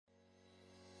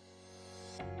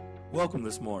Welcome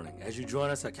this morning as you join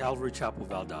us at Calvary Chapel,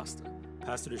 Valdosta.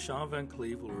 Pastor Deshaun Van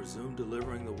Cleve will resume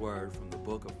delivering the word from the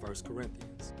book of 1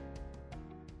 Corinthians.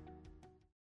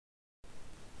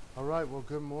 All right, well,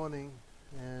 good morning,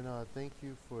 and thank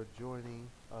you for joining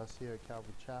us here at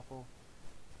Calvary Chapel.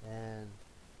 And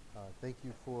thank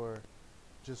you for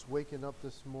just waking up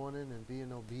this morning and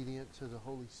being obedient to the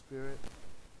Holy Spirit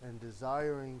and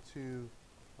desiring to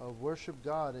worship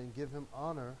God and give Him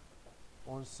honor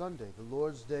on Sunday, the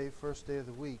Lord's Day, first day of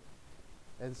the week.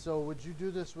 And so would you do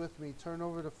this with me? Turn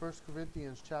over to 1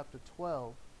 Corinthians chapter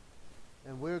 12,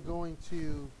 and we're going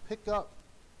to pick up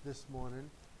this morning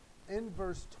in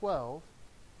verse 12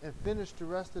 and finish the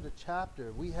rest of the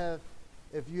chapter. We have,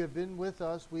 if you have been with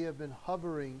us, we have been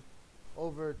hovering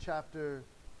over chapter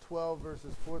 12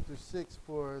 verses 4 through 6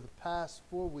 for the past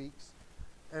 4 weeks,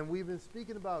 and we've been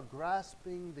speaking about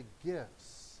grasping the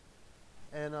gifts.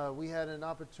 And we had an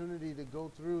opportunity to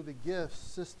go through the gifts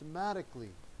systematically,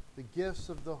 the gifts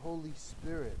of the Holy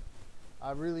Spirit.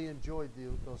 I really enjoyed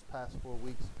those past 4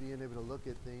 weeks, being able to look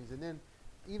at things. And then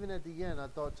even at the end, I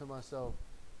thought to myself,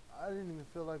 I didn't even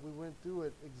feel like we went through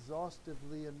it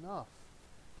exhaustively enough.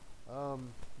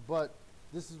 But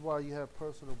this is why you have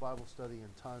personal Bible study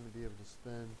and time to be able to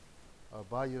spend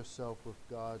by yourself with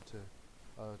God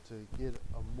to get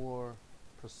a more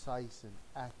precise and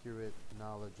accurate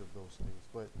knowledge of those things.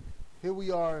 But here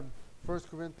we are in 1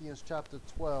 Corinthians chapter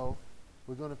 12.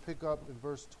 We're going to pick up in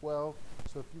verse 12.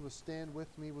 So if you would stand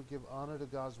with me, we'll give honor to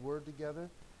God's word together,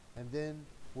 and then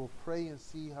we'll pray and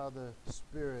see how the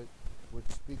Spirit would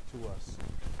speak to us.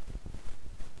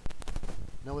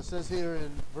 Now it says here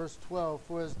in verse 12,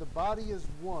 "For as the body is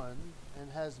one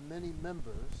and has many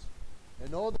members,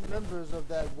 and all the members of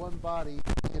that one body,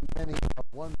 being many, are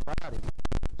one body,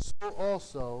 so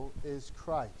also is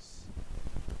Christ.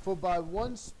 For by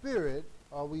one Spirit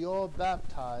are we all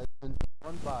baptized into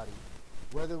one body,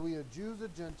 whether we are Jews or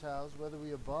Gentiles, whether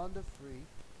we are bond or free,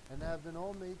 and have been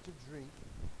all made to drink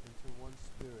into one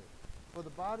Spirit. For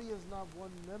the body is not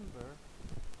one member,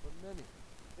 but many.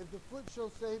 If the foot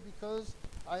shall say, because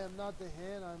I am not the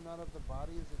hand, I am not of the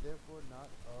body, is it therefore not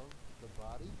of the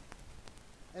body?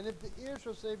 And if the ear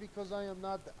shall say, because I am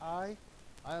not the eye,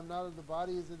 I am not of the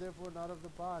body, is it therefore not of the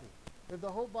body? If the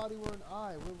whole body were an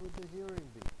eye, where would the hearing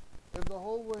be? If the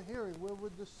whole were hearing, where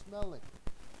would the smelling?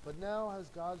 But now has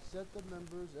God set the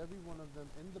members, every one of them,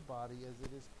 in the body as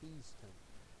it has pleased Him.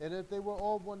 And if they were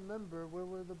all one member, where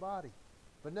were the body?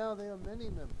 But now they are many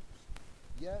members,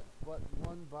 yet but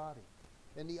one body.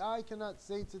 And the eye cannot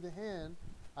say to the hand,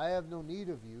 I have no need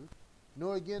of you,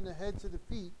 nor again the head to the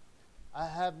feet, I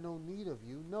have no need of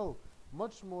you. No,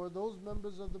 much more those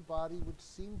members of the body which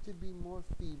seem to be more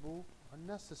feeble are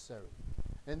necessary.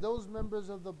 And those members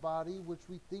of the body which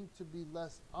we think to be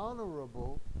less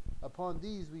honorable, upon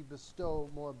these we bestow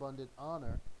more abundant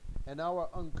honor. And our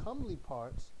uncomely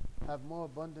parts have more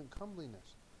abundant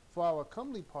comeliness. For our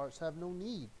comely parts have no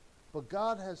need. But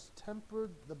God has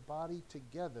tempered the body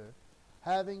together,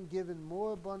 having given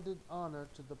more abundant honor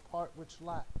to the part which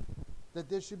lacked, that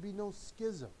there should be no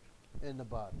schism in the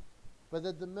body, but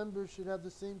that the members should have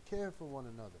the same care for one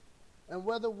another. And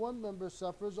whether one member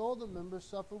suffers, all the members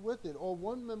suffer with it. Or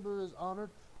one member is honored,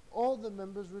 all the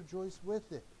members rejoice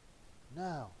with it.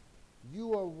 Now,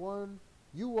 you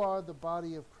are the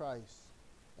body of Christ,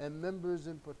 and members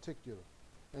in particular.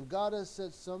 And God has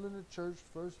set some in the church,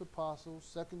 first apostles,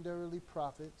 secondarily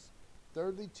prophets,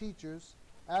 thirdly teachers,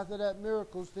 after that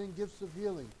miracles, then gifts of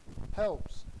healing,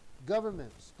 helps,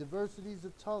 governments, diversities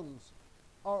of tongues.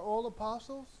 Are all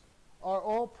apostles? Are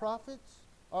all prophets?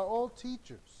 Are all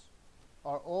teachers?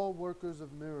 Are all workers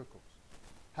of miracles?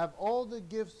 Have all the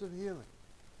gifts of healing?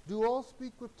 Do all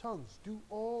speak with tongues? Do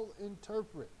all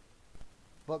interpret?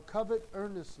 But covet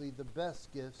earnestly the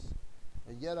best gifts,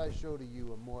 and yet I show to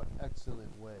you a more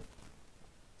excellent way."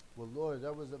 Well, Lord,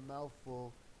 that was a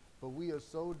mouthful, but we are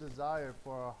so desired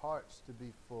for our hearts to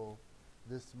be full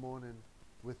this morning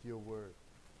with your word.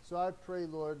 So I pray,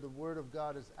 Lord, the word of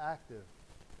God is active.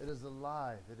 It is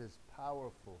alive. It is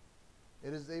powerful.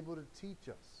 It is able to teach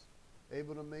us,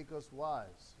 able to make us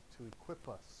wise, to equip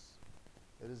us.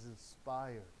 It is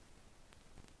inspired.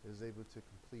 It is able to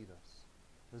complete us.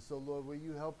 And so, Lord, will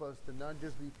you help us to not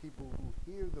just be people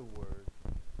who hear the word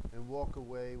and walk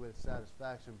away with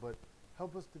satisfaction, but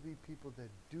help us to be people that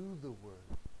do the word,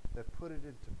 that put it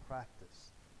into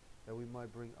practice, that we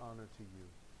might bring honor to you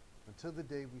until the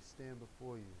day we stand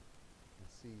before you and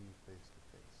see you face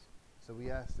to face. So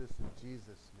we ask this in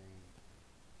Jesus' name,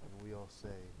 and we all say,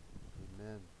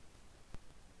 amen.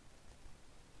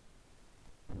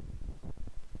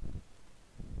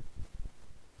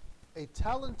 A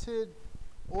talented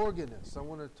organist. I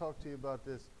want to talk to you about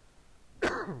this.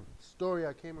 story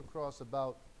I came across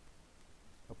about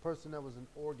a person that was an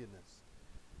organist.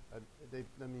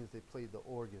 That means they played the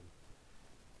organ.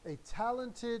 A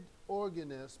talented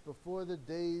organist before the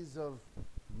days of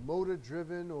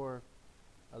motor-driven or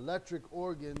electric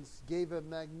organs gave a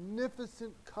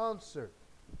magnificent concert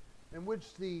in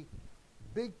which the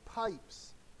big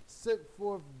pipes sent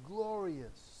forth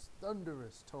glorious,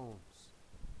 thunderous tones.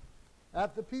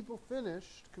 After people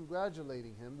finished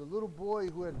congratulating him, the little boy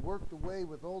who had worked away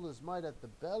with all his might at the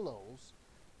bellows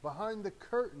behind the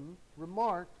curtain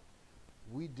remarked,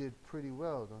 "We did pretty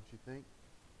well, don't you think?"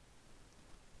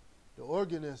 The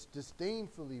organist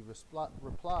disdainfully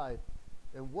replied,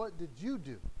 "And what did you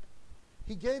do?"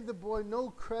 He gave the boy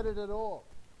no credit at all.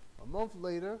 A month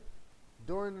later,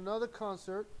 during another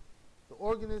concert, the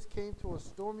organist came to a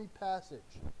stormy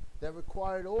passage that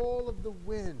required all of the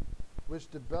wind which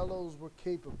the bellows were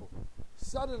capable.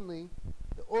 Suddenly,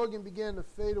 the organ began to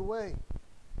fade away.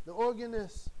 The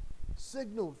organist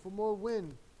signaled for more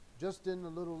wind. Just then the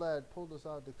little lad pulled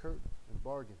aside the curtain and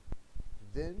bargained,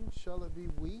 "Then shall it be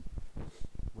we?"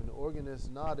 When the organist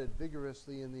nodded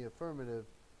vigorously in the affirmative,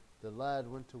 the lad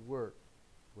went to work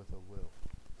with a will.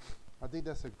 I think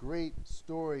that's a great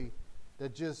story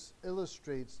that just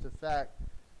illustrates the fact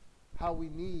how we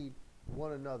need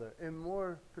one another, and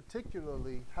more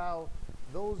particularly how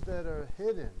those that are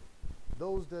hidden,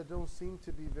 those that don't seem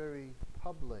to be very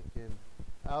public and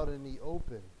out in the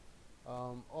open,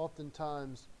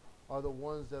 oftentimes are the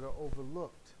ones that are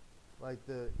overlooked, like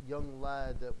the young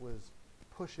lad that was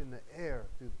pushing the air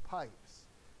through the pipes.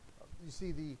 You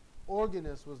see, the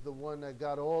organist was the one that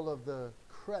got all of the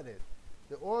credit.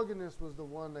 The organist was the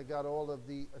one that got all of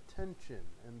the attention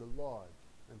and the laud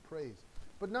and praise.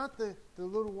 But not the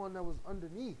little one that was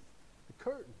underneath the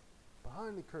curtain,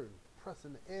 behind the curtain,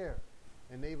 pressing the air,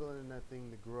 enabling that thing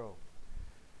to grow.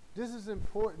 This is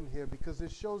important here because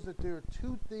it shows that there are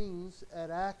two things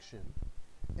at action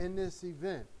in this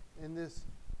event, in this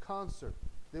concert.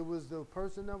 There was the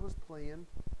person that was playing,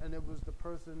 and there was the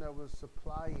person that was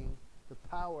supplying the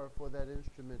power for that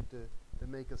instrument to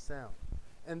make a sound.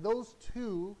 And those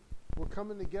two were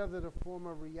coming together to form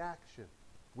a reaction.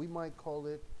 We might call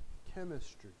it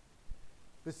chemistry.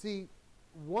 But see,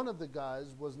 one of the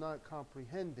guys was not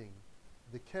comprehending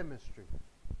the chemistry.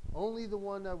 Only the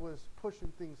one that was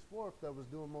pushing things forth that was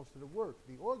doing most of the work.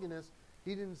 The organist,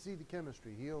 he didn't see the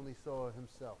chemistry. He only saw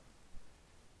himself.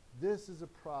 This is a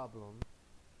problem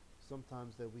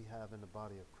sometimes that we have in the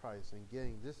body of Christ. And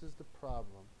gang, this is the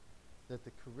problem that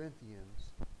the Corinthians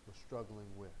were struggling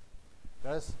with.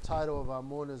 That's the title of our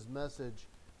morning's message,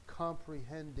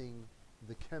 Comprehending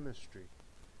the Chemistry.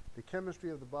 The chemistry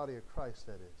of the body of Christ,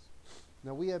 that is.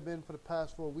 Now, we have been for the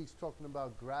past 4 weeks talking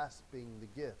about grasping the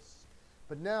gifts.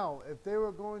 But now, if they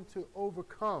were going to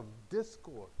overcome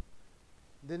discord,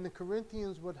 then the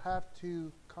Corinthians would have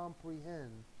to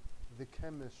comprehend the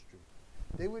chemistry.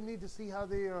 They would need to see how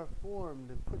they are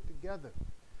formed and put together.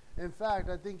 In fact,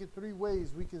 I think in 3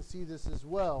 ways we can see this as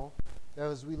well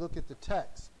as we look at the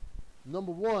text.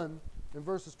 Number one, in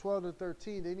verses 12 to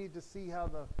 13, they need to see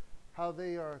how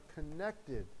they are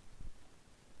connected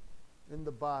in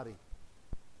the body.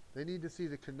 They need to see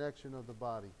the connection of the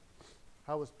body,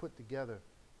 how it's put together.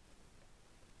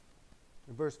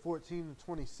 In verse 14 and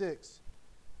 26,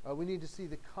 we need to see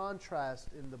the contrast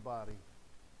in the body.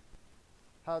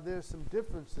 How there's some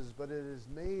differences, but it is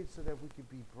made so that we could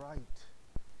be bright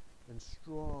and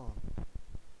strong,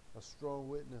 a strong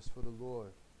witness for the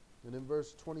Lord. And in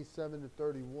verse 27 to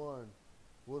 31,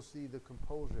 we'll see the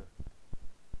composure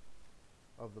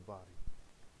of the body.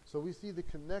 So we see the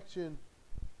connection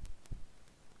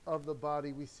of the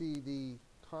body, we see the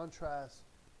contrast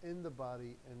in the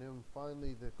body, and then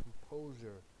finally the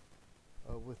composure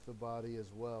with the body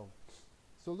as well.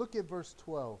 So look at verse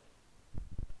 12.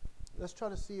 Let's try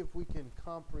to see if we can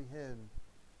comprehend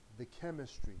the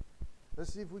chemistry.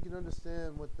 Let's see if we can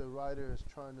understand what the writer is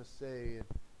trying to say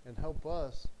and help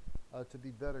us to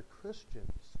be better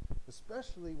Christians,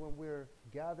 especially when we're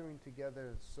gathering together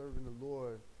and serving the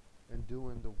Lord and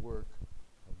doing the work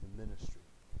of the ministry.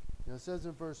 Now it says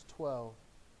in verse 12,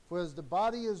 "For as the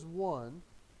body is one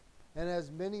and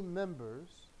has many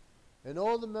members, and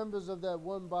all the members of that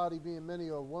one body being many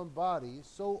are one body,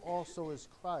 so also is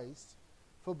Christ.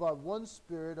 For by one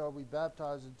Spirit are we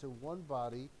baptized into one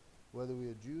body, whether we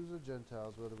are Jews or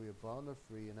Gentiles, whether we are bond or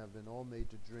free, and have been all made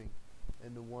to drink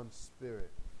in the one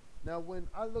Spirit." Now when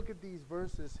I look at these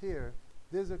verses here,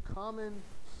 there's a common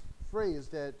phrase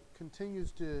that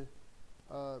continues to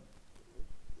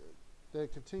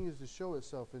show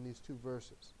itself in these two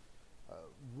verses.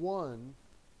 One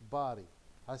body.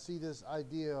 I see this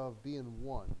idea of being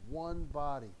one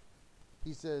body.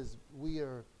 he says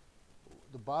the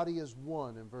body is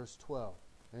one in verse 12.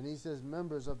 And he says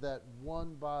members of that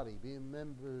one body,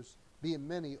 being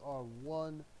many are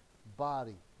one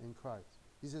body in Christ.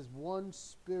 He says one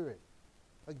spirit.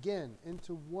 Again,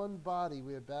 into one body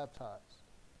we are baptized.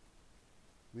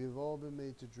 We have all been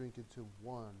made to drink into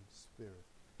one spirit.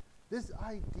 This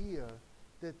idea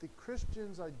that the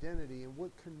Christian's identity and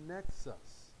what connects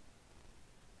us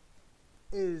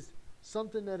is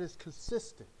something that is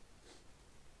consistent.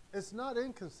 It's not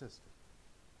inconsistent,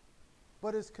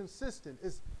 but it's consistent.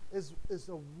 It's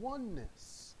a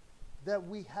oneness that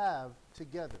we have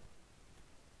together.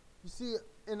 You see,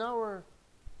 in our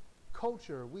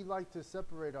culture, we like to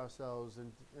separate ourselves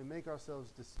and make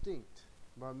ourselves distinct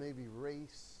by maybe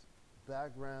race,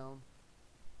 background,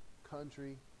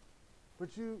 country.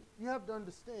 But you have to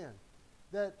understand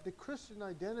that the Christian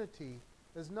identity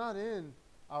is not in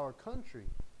our country,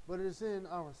 but it is in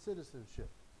our citizenship,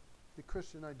 the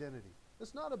Christian identity.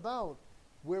 It's not about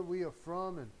where we are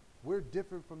from and we're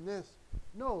different from this.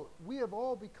 No, we have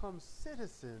all become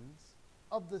citizens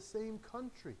of the same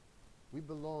country. We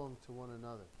belong to one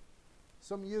another.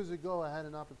 Some years ago, I had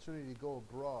an opportunity to go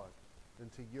abroad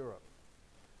into Europe.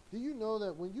 Do you know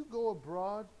that when you go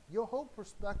abroad, your whole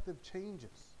perspective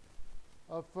changes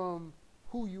from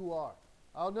who you are?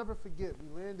 I'll never forget,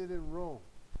 we landed in Rome,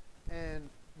 and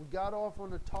we got off on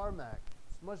the tarmac.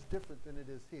 It's much different than it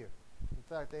is here. In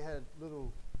fact, they had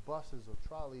little buses or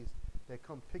trolleys that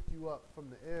come pick you up from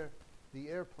the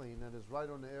airplane that is right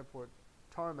on the airport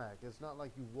tarmac. It's not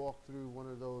like you walk through one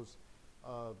of those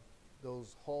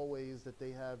hallways that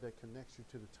they have that connects you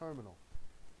to the terminal.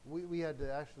 We had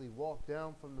to actually walk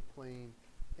down from the plane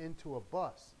into a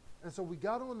bus. And so we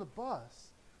got on the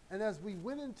bus, and as we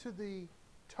went into the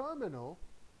terminal,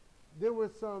 there were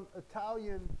some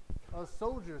Italian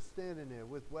soldiers standing there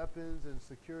with weapons and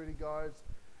security guards,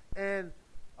 and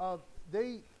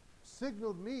they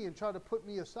signaled me and tried to put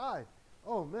me aside.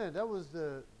 Oh man, that was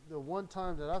the one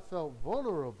time that I felt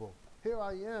vulnerable. Here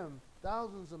I am,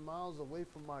 thousands of miles away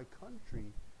from my country,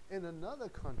 in another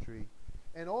country,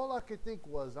 and all I could think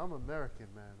was, I'm American,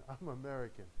 man. I'm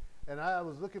American. And I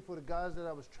was looking for the guys that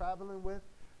I was traveling with,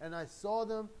 and I saw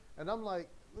them, and I'm like,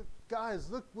 look, guys,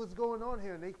 look what's going on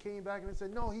here. And they came back and they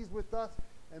said, no, he's with us.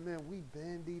 And man, we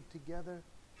bandied together.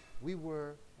 We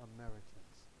were Americans.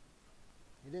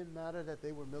 It didn't matter that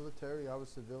they were military, I was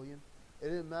civilian. It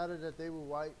didn't matter that they were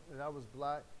white and I was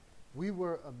black. We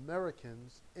were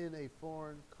Americans in a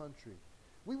foreign country.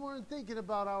 We weren't thinking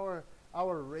about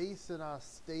our race and our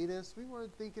status. We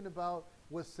weren't thinking about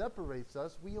what separates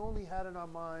us. We only had in our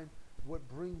mind what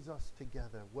brings us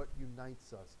together, what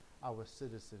unites us, our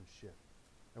citizenship.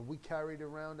 And we carried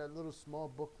around that little small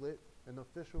booklet, an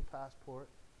official passport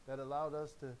that allowed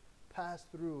us to pass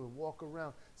through and walk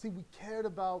around. See, we cared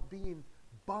about being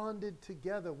bonded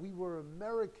together. We were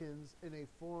Americans in a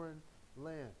foreign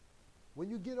land. When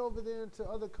you get over there into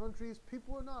other countries,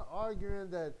 people are not arguing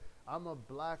that I'm a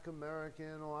black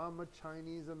American or I'm a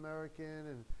Chinese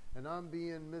American and I'm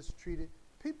being mistreated.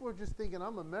 People are just thinking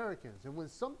I'm Americans. And when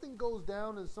something goes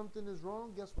down and something is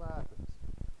wrong, guess what happens?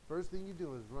 First thing you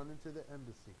do is run into the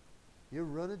embassy. You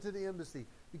run into the embassy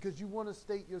because you want to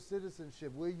state your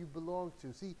citizenship, where you belong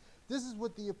to. See, this is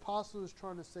what the apostle is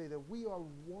trying to say, that we are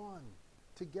one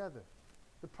together.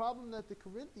 The problem that the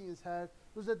Corinthians had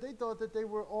was that they thought that they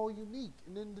were all unique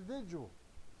and individual.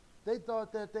 They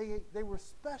thought that they were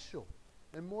special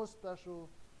and more special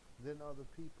than other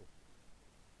people.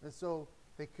 And so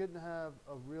they couldn't have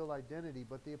a real identity.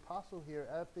 But the apostle here,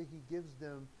 after he gives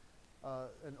them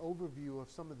an overview of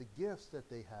some of the gifts that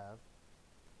they have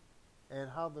and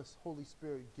how the Holy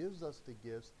Spirit gives us the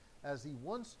gifts as he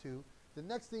wants to, the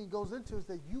next thing he goes into is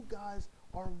that you guys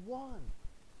are one.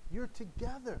 You're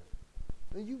together.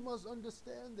 And you must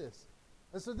understand this.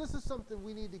 And so this is something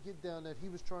we need to get down that he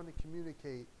was trying to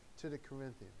communicate to the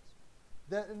Corinthians.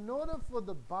 That in order for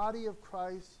the body of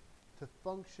Christ to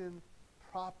function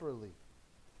properly,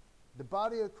 the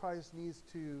body of Christ needs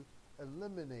to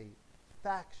eliminate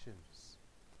factions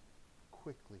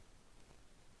quickly.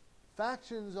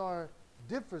 Factions are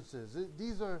differences.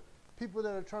 These are people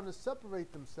that are trying to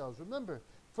separate themselves. Remember,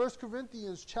 1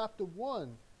 Corinthians chapter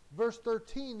 1, verse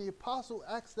 13, the apostle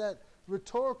asks that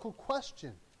rhetorical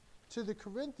question to the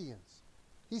Corinthians.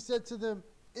 He said to them,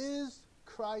 is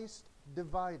Christ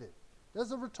divided?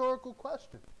 That's a rhetorical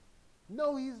question.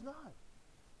 No, he's not.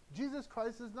 Jesus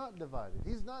Christ is not divided.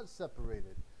 He's not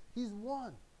separated. He's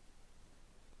one.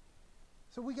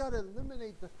 So we got to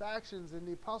eliminate the factions, and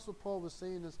the Apostle Paul was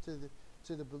saying this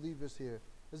to the believers here,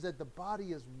 is that the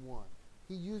body is one.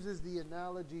 he uses the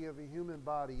analogy of a human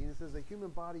body. He says a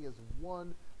human body is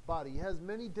one body. It has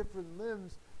many different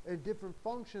limbs and different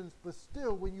functions, but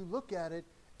still, when you look at it,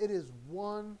 it is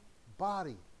one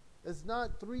body. It's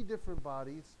not three different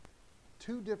bodies,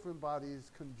 two different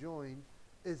bodies conjoined.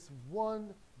 It's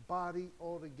one body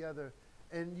altogether.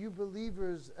 And you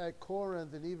believers at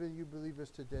Corinth, and even you believers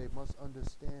today, must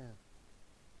understand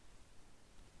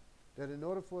that in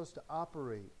order for us to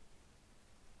operate,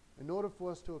 in order for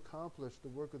us to accomplish the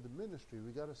work of the ministry,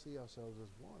 we got to see ourselves as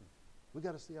one. We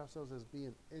got to see ourselves as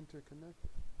being interconnected.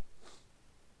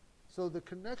 So the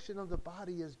connection of the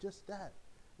body is just that.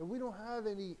 And we don't have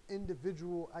any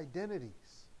individual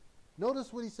identities.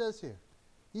 Notice what he says here.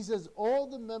 He says, all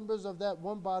the members of that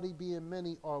one body, being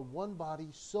many, are one body,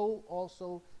 so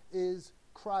also is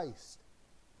Christ.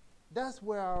 That's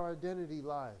where our identity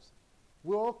lies.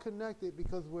 We're all connected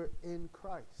because we're in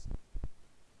Christ.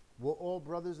 We're all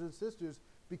brothers and sisters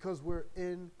because we're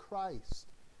in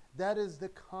Christ. That is the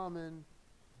common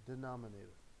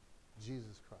denominator,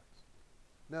 Jesus Christ.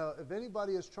 Now, if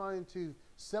anybody is trying to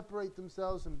separate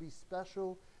themselves and be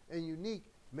special and unique,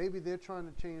 maybe they're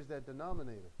trying to change that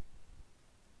denominator.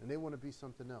 And they want to be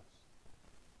something else.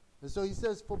 And so he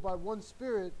says, for by one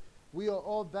Spirit we are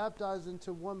all baptized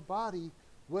into one body,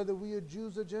 whether we are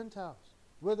Jews or Gentiles,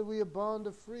 whether we are bond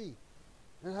or free,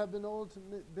 and have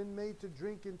been made to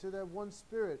drink into that one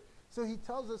Spirit. So he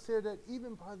tells us here that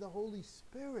even by the Holy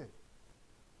Spirit,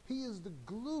 he is the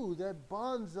glue that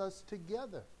bonds us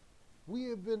together. We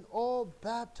have been all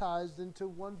baptized into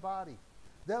one body.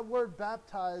 That word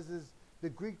baptize is the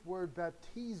Greek word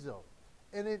baptizo,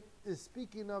 and it is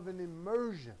speaking of an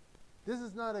immersion. This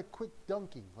is not a quick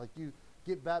dunking, like you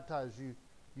get baptized,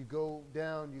 you go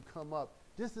down, you come up.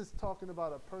 This is talking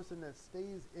about a person that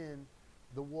stays in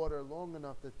the water long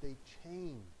enough that they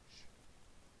change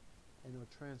and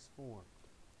are transformed.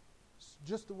 It's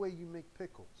just the way you make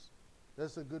pickles.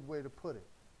 That's a good way to put it.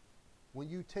 When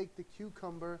you take the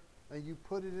cucumber and you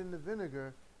put it in the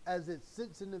vinegar, as it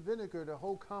sits in the vinegar, the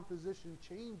whole composition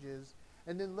changes,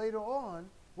 and then later on,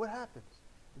 what happens?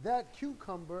 That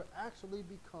cucumber actually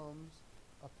becomes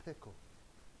a pickle.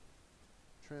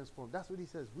 Transformed. That's what he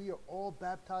says. We are all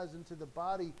baptized into the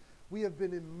body. We have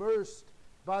been immersed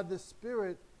by the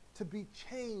Spirit to be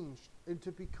changed and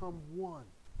to become one.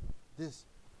 This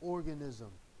organism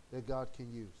that God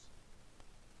can use.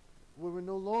 Where we're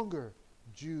no longer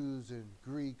Jews and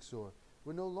Greeks, or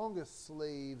we're no longer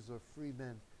slaves or free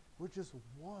men. We're just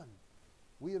one.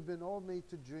 We have been all made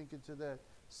to drink into that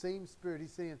same Spirit.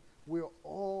 He's saying we're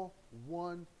all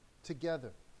one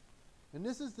together. And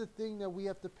this is the thing that we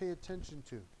have to pay attention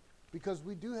to, because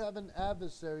we do have an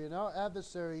adversary, and our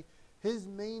adversary, his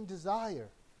main desire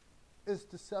is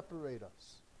to separate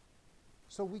us.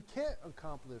 So we can't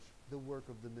accomplish the work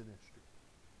of the ministry.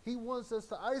 He wants us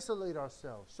to isolate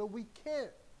ourselves, so we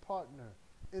can't partner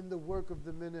in the work of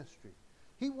the ministry.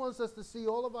 He wants us to see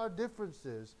all of our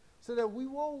differences so that we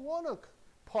won't want to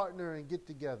partner and get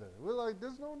together. We're like,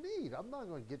 there's no need. I'm not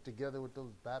going to get together with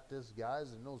those Baptist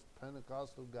guys and those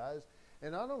Pentecostal guys,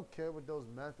 and I don't care what those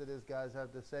Methodist guys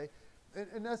have to say.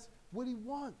 And that's what he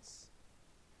wants.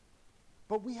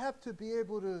 But we have to be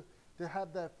able to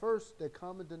have that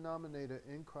common denominator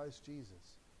in Christ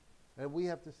Jesus. And we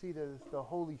have to see that it's the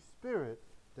Holy Spirit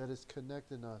that is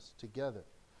connecting us together.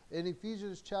 In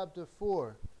Ephesians chapter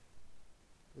 4,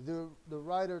 the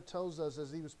writer tells us,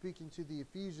 as he was speaking to the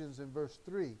Ephesians in verse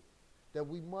 3, that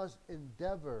we must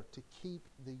endeavor to keep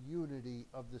the unity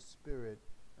of the Spirit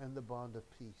and the bond of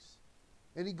peace.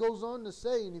 And he goes on to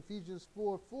say in Ephesians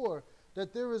 4:4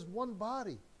 that there is one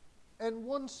body and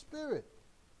one Spirit,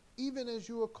 even as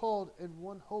you are called in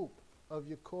one hope of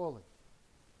your calling.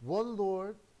 One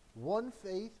Lord, one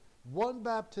faith, one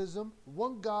baptism,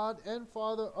 one God and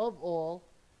Father of all,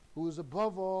 who is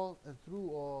above all and through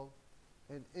all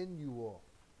and in you all.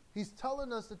 He's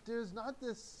telling us that there's not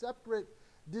this separate,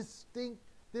 distinct,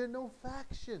 there are no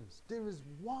factions. There is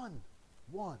one.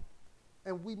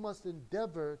 And we must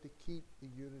endeavor to keep the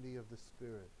unity of the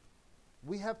Spirit.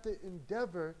 We have to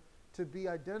endeavor to be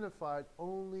identified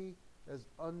only as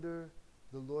under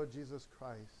the Lord Jesus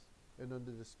Christ and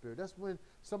under the Spirit. That's when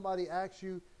somebody asks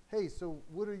you, hey, so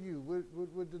what are you?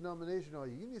 What denomination are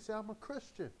you? You need to say, I'm a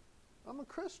Christian. I'm a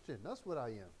Christian. That's what I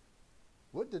am.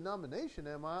 What denomination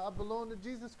am I? I belong to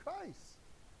Jesus Christ.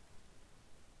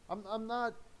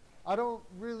 I don't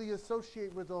really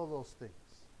associate with all those things.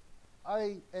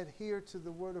 I adhere to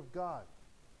the Word of God.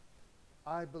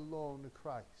 I belong to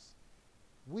Christ.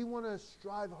 We want to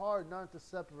strive hard not to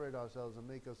separate ourselves and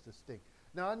make us distinct.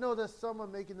 Now, I know that some are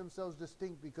making themselves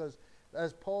distinct because,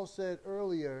 as Paul said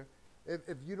earlier,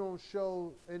 if you don't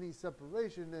show any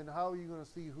separation, then how are you going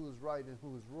to see who's right and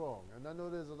who's wrong? And I know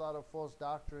there's a lot of false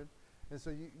doctrine, and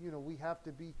so we have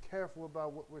to be careful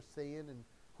about what we're saying and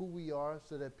who we are,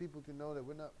 so that people can know that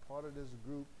we're not part of this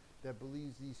group that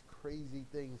believes these crazy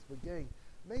things. But gang,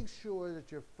 make sure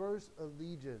that your first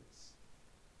allegiance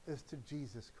is to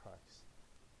Jesus Christ.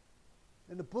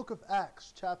 In the book of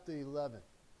Acts, chapter 11,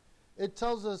 it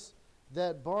tells us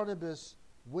that Barnabas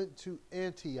went to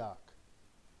Antioch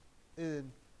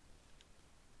in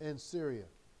Syria.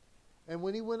 And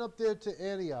when he went up there to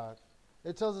Antioch,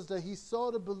 it tells us that he saw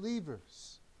the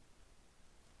believers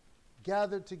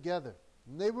gathered together.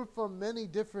 And they were from many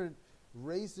different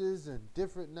races and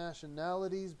different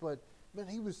nationalities, but man,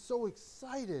 he was so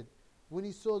excited when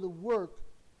he saw the work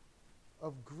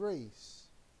of grace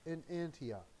in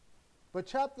Antioch. But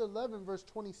chapter 11, verse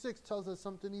 26 tells us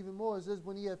something even more. It says,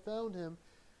 when he had found him,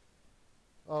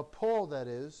 Paul that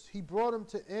is, he brought him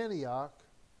to Antioch,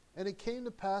 and it came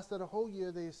to pass that a whole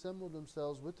year they assembled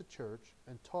themselves with the church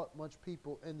and taught much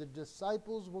people, and the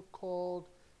disciples were called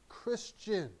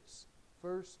Christians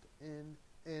first in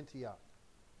Antioch.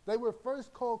 They were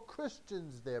first called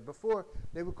Christians there before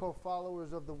they were called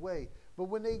followers of the way. But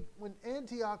when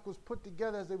Antioch was put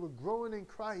together, as they were growing in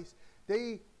Christ,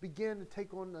 they began to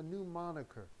take on a new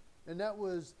moniker. And that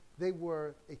was, they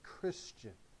were a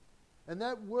Christian. And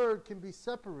that word can be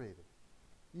separated.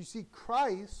 You see,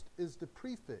 Christ is the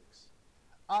prefix.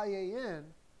 IAN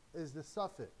is the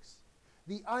suffix.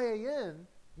 The IAN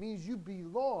means you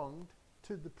belonged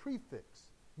to the prefix.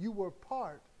 You were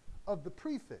part of the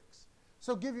prefix.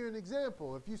 So give you an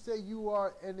example. If you say you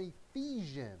are an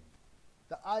Ephesian,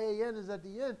 the IAN is at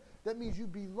the end. That means you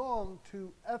belong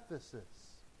to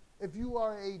Ephesus. If you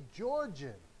are a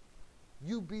Georgian,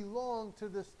 you belong to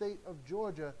the state of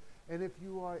Georgia. And if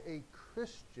you are a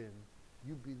Christian,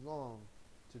 you belong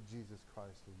to Jesus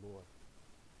Christ the Lord.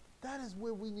 That is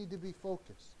where we need to be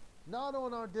focused. Not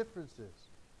on our differences.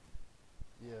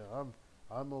 Yeah,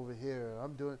 I'm over here.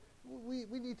 I'm doing... We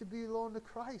need to belong to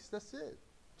Christ. That's it.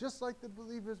 Just like the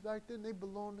believers back then, they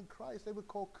belonged to Christ. They were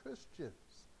called Christians.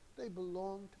 They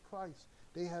belonged to Christ.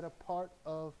 They had a part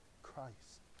of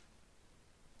Christ.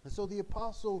 And so the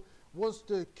apostle wants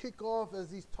to kick off as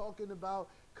he's talking about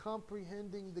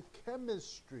comprehending the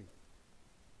chemistry.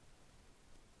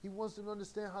 He wants them to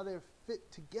understand how they're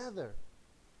fit together.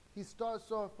 He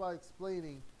starts off by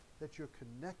explaining that you're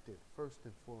connected first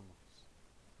and foremost.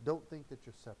 Don't think that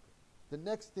you're separate. The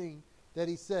next thing that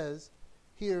he says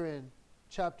here in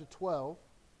chapter 12,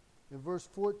 in verse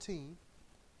 14,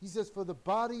 he says, for the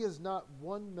body is not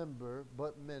one member,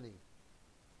 but many.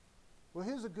 Well,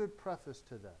 here's a good preface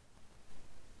to that.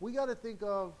 We got to think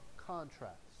of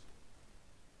contrast.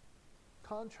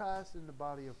 Contrast in the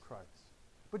body of Christ.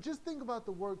 But just think about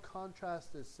the word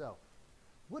contrast itself.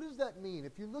 What does that mean?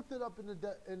 If you looked it up in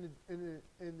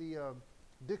the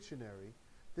dictionary,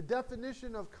 the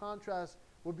definition of contrast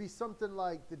would be something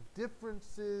like the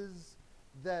differences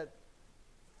that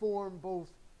form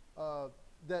both,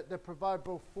 that provide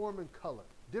both form and color.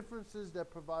 Differences that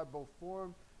provide both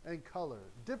form and color.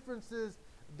 Differences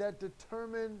that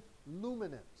determine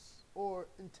luminance or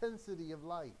intensity of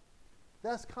light.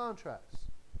 That's contrast.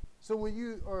 So when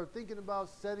you are thinking about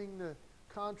setting the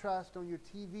contrast on your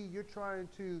TV, you're trying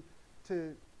to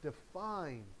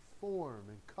define form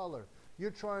and color.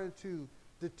 You're trying to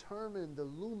determine the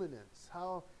luminance,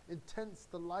 how intense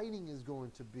the lighting is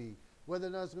going to be, whether or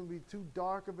not it's going to be too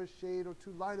dark of a shade or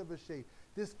too light of a shade.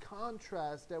 This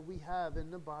contrast that we have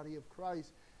in the body of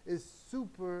Christ is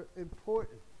super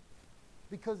important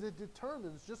because it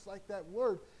determines, just like that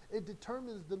word, it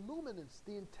determines the luminance,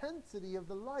 the intensity of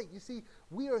the light. You see,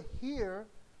 we are here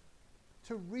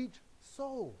to reach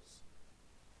souls.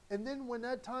 And then when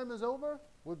that time is over,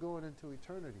 we're going into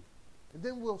eternity. And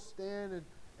then we'll stand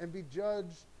and be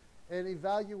judged and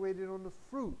evaluated on the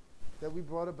fruit that we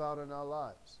brought about in our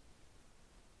lives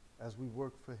as we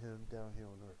work for him down here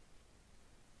on earth.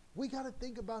 We got to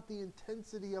think about the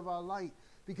intensity of our light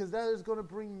because that is going to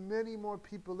bring many more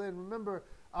people in. Remember,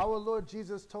 our Lord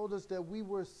Jesus told us that we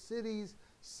were cities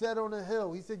set on a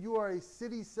hill. He said, you are a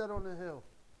city set on a hill.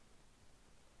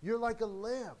 You're like a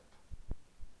lamp.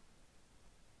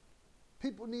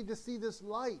 People need to see this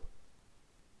light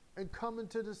and come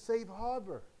into the safe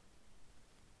harbor.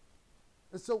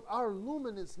 And so our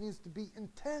luminance needs to be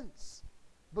intense.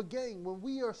 But gang, when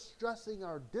we are stressing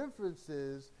our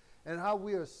differences and how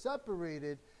we are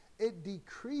separated, it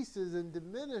decreases and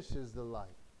diminishes the light.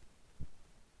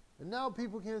 And now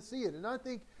people can't see it. And I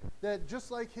think that just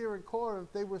like here in Corinth,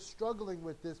 they were struggling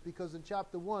with this because in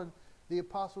chapter 1, the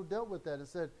apostle dealt with that and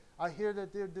said, I hear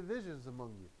that there are divisions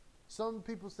among you. Some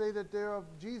people say that they're of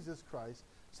Jesus Christ.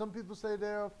 Some people say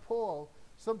they're of Paul.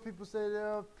 Some people say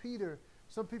they're of Peter.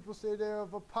 Some people say they're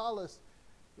of Apollos.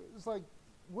 It's like,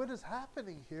 what is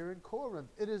happening here in Corinth?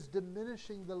 It is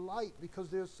diminishing the light because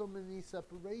there's so many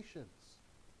separations.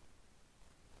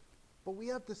 But we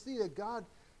have to see that God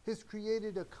has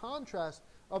created a contrast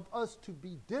of us to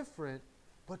be different,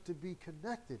 but to be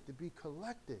connected, to be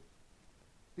collected.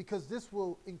 Because this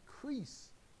will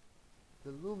increase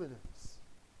the luminance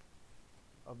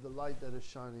of the light that is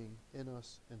shining in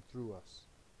us and through us.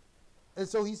 And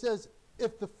so he says,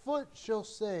 if the foot shall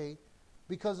say,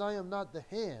 because I am not the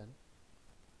hand,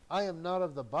 I am not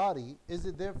of the body, is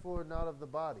it therefore not of the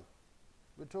body?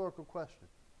 Rhetorical question.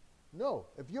 No.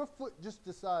 If your foot just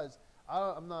decides,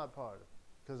 I'm not part of it,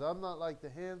 because I'm not like the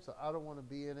hand, so I don't want to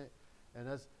be in it, and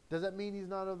does that mean he's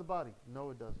not of the body? No,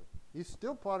 it doesn't. He's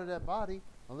still part of that body,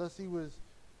 unless he was,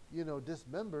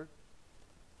 dismembered.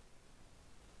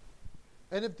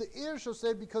 And if the ear shall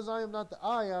say, because I am not the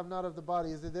eye, I am not of the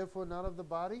body, is it therefore not of the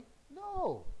body?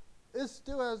 No. It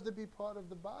still has to be part of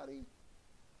the body.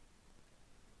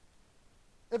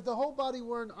 If the whole body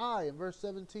were an eye, in verse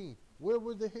 17, where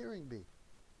would the hearing be?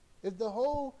 If the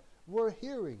whole were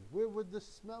hearing, where would the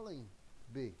smelling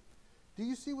be? Do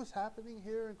you see what's happening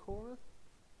here in Corinth?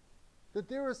 That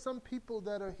there are some people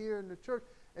that are here in the church,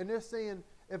 and they're saying,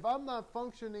 if I'm not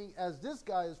functioning as this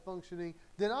guy is functioning,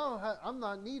 then I'm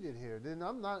not needed here. Then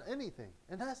I'm not anything.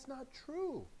 And that's not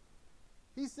true.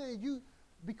 He's saying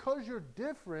because you're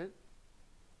different,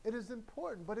 it is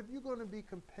important. But if you're going to be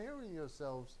comparing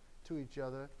yourselves to each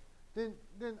other, then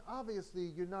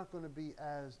obviously you're not going to be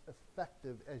as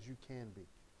effective as you can be.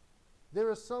 There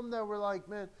are some that were like,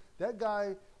 man, that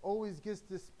guy always gets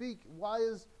to speak. Why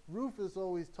is Rufus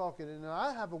always talking? And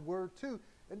I have a word too.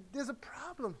 And there's a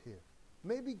problem here.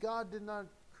 Maybe God did not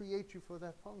create you for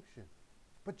that function,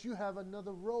 but you have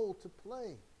another role to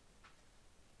play.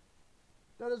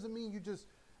 That doesn't mean you just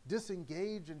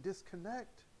disengage and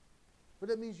disconnect, but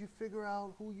that means you figure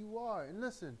out who you are. And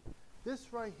listen,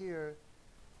 this right here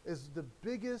is the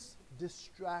biggest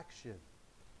distraction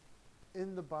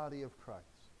in the body of Christ.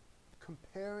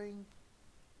 Comparing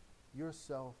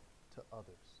yourself to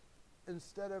others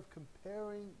instead of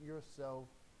comparing yourself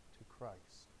to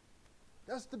Christ.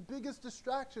 That's the biggest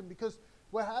distraction, because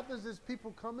what happens is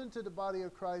people come into the body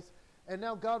of Christ, and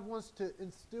now God wants to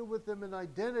instill with them an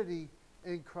identity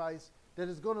in Christ that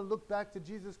is going to look back to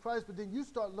Jesus Christ, but then you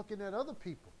start looking at other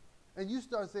people, and you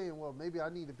start saying, well, maybe I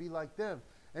need to be like them,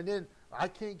 and then I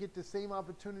can't get the same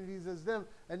opportunities as them,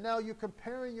 and now you're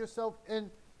comparing yourself, and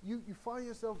you find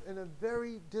yourself in a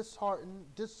very disheartened,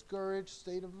 discouraged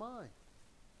state of mind.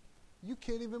 You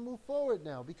can't even move forward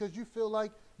now because you feel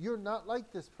like you're not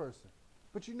like this person.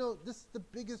 But this is the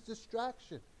biggest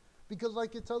distraction. Because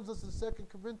like it tells us in 2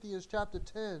 Corinthians chapter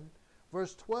 10,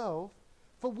 verse 12,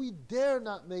 for we dare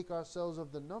not make ourselves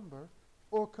of the number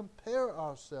or compare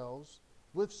ourselves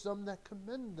with some that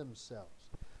commend themselves.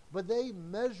 But they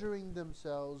measuring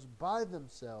themselves by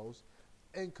themselves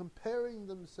and comparing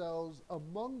themselves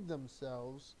among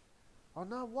themselves are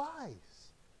not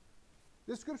wise.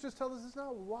 The scriptures tell us it's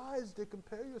not wise to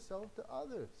compare yourself to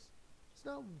others. It's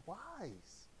not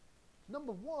wise.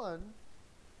 Number one,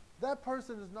 that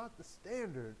person is not the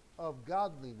standard of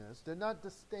godliness. They're not the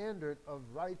standard of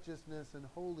righteousness and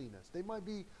holiness. They might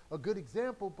be a good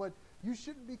example, but you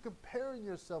shouldn't be comparing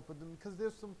yourself with them because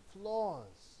there's some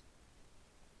flaws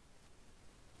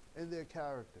in their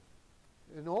character.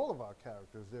 In all of our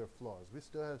characters, there are flaws. We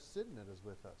still have sin that is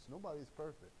with us. Nobody's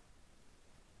perfect.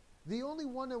 The only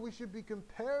one that we should be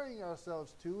comparing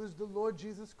ourselves to is the Lord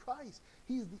Jesus Christ.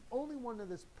 He's the only one that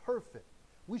is perfect.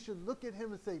 We should look at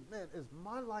him and say, man, is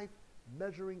my life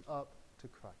measuring up to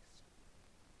Christ?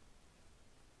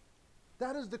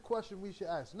 That is the question we should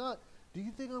ask. Not, do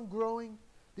you think I'm growing?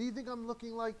 Do you think I'm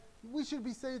looking like? We should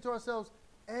be saying to ourselves,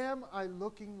 am I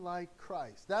looking like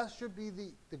Christ? That should be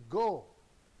the goal.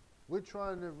 We're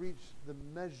trying to reach the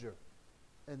measure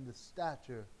and the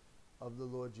stature of the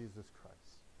Lord Jesus Christ.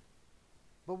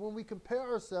 But when we compare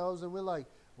ourselves and we're like,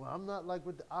 well, I'm not like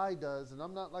what the eye does and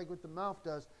I'm not like what the mouth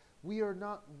does, we are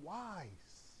not wise,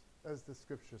 as the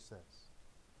scripture says.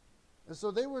 And so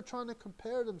they were trying to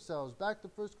compare themselves. Back to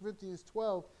 1 Corinthians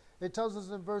 12, it tells us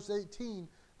in verse 18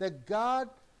 that God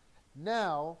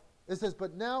now, it says,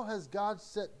 but now has God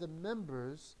set the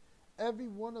members, every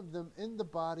one of them in the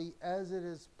body as it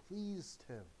has pleased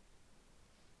him.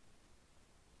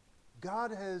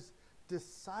 God has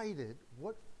decided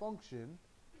what function,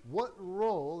 what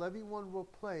role everyone will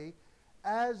play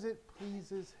as it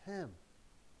pleases him.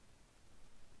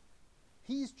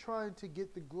 He's trying to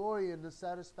get the glory and the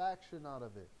satisfaction out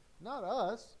of it. Not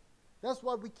us. That's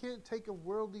why we can't take a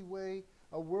worldly way,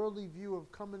 a worldly view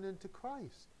of coming into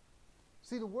Christ.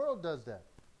 See, the world does that.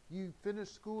 You finish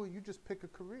school and you just pick a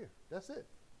career. That's it.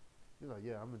 You're like,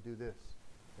 yeah, I'm going to do this.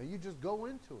 And you just go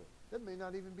into it. That may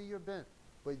not even be your bent.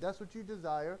 But that's what you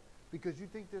desire because you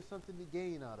think there's something to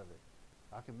gain out of it.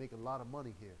 I can make a lot of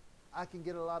money here. I can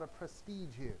get a lot of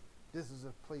prestige here. This is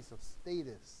a place of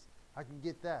status. I can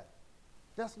get that.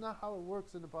 That's not how it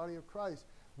works in the body of Christ.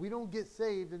 We don't get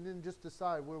saved and then just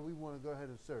decide where we want to go ahead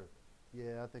and serve.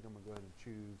 Yeah, I think I'm going to go ahead and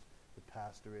choose the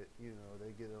pastorate. You know,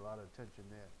 they get a lot of attention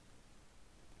there.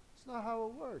 It's not how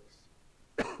it works.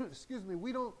 Excuse me.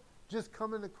 We don't just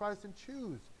come into Christ and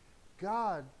choose.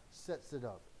 God sets it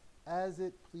up as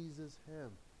it pleases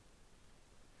him.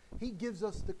 He gives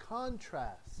us the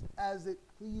contrast as it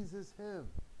pleases him.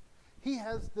 He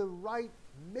has the right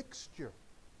mixture.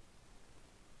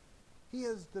 He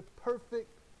has the perfect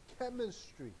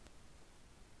chemistry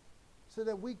so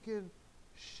that we can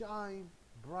shine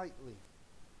brightly.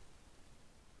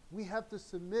 We have to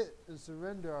submit and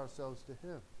surrender ourselves to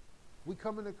him. We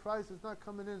come into Christ, it's not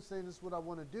coming in saying this is what I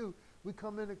want to do. We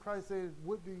come into Christ saying,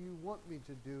 what do you want me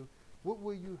to do? What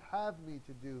will you have me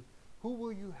to do? Who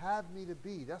will you have me to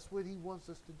be? That's what he wants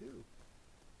us to do.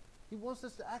 He wants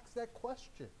us to ask that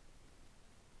question.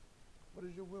 What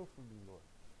is your will for me, Lord?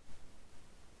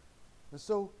 And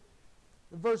so,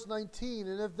 in verse 19,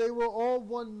 and if they were all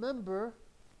one member,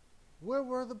 where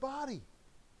were the body?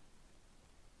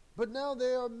 But now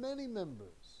there are many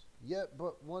members, yet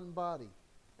but one body.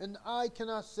 And the eye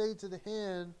cannot say to the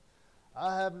hand,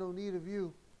 I have no need of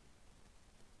you.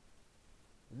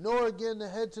 Nor again the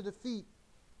head to the feet,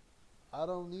 I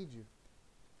don't need you.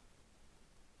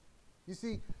 You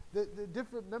see, the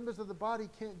different members of the body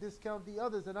can't discount the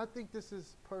others. And I think this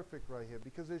is perfect right here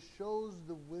because it shows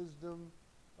the wisdom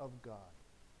of God.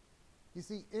 You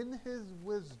see, in his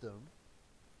wisdom,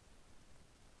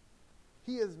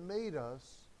 he has made us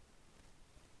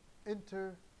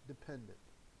interdependent.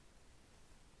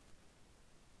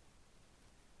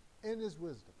 In his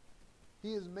wisdom,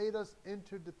 he has made us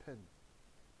interdependent.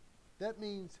 That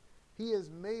means he has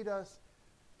made us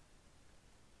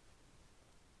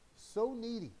so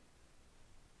needy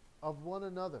of one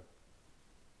another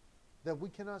that we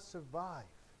cannot survive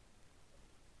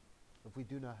if we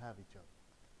do not have each other.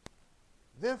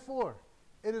 Therefore,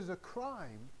 it is a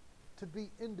crime to be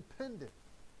independent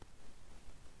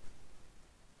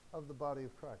of the body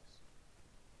of Christ.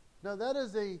 Now that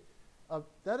is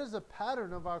a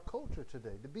pattern of our culture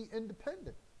today, to be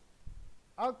independent.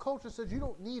 Our culture says you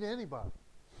don't need anybody.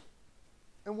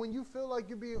 And when you feel like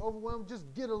you're being overwhelmed,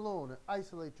 just get alone and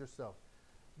isolate yourself.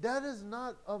 That is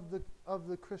not of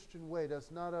the Christian way. That's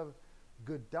not of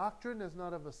good doctrine. That's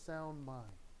not of a sound mind.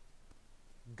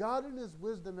 God in his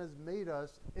wisdom has made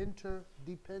us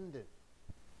interdependent.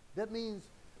 That means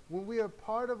when we are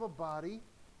part of a body,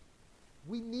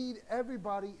 we need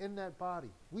everybody in that body.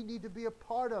 We need to be a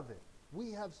part of it.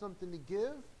 We have something to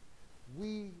give.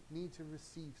 We need to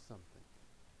receive something.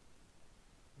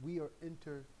 We are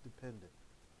interdependent.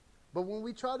 But when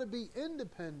we try to be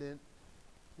independent,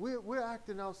 we're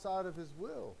acting outside of his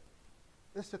will.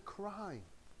 It's a crime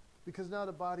because now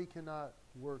the body cannot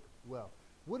work well.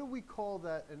 What do we call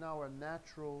that in our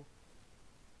natural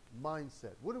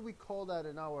mindset? What do we call that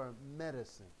in our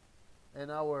medicine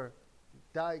and our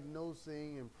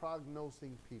diagnosing and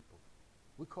prognosing people?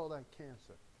 We call that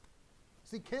cancer.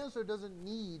 See, cancer doesn't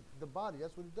need the body.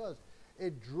 That's what it does.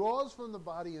 It draws from the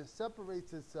body and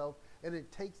separates itself, and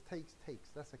it takes.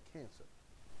 That's a cancer.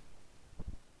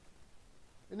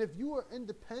 And if you are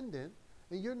independent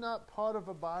and you're not part of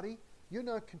a body, you're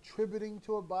not contributing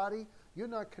to a body, you're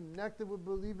not connected with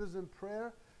believers in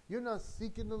prayer, you're not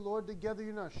seeking the Lord together,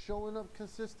 you're not showing up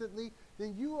consistently,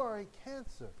 then you are a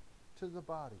cancer to the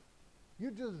body.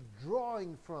 You're just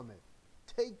drawing from it,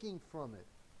 taking from it,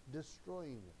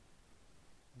 destroying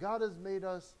it. God has made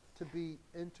us to be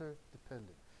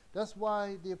interdependent. That's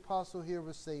why the apostle here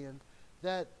was saying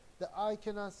that the eye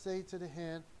cannot say to the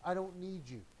hand, I don't need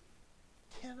you.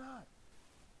 Cannot.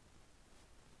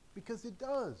 Because it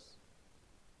does.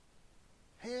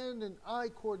 Hand and eye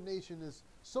coordination is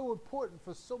so important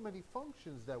for so many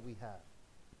functions that we have.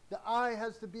 The eye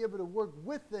has to be able to work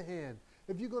with the hand.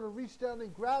 If you're going to reach down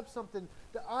and grab something,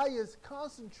 the eye is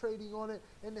concentrating on it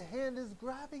and the hand is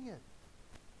grabbing it.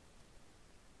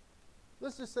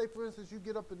 Let's just say, for instance, you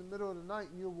get up in the middle of the night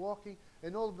and you're walking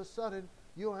and all of a sudden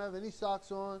you don't have any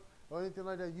socks on or anything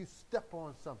like that. You step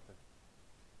on something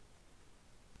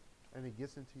and it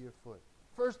gets into your foot.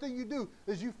 First thing you do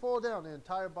is you fall down. The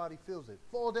entire body feels it.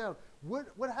 Fall down.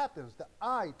 What happens? The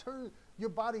eye turns, your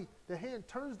body, the hand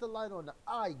turns the light on. The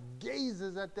eye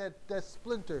gazes at that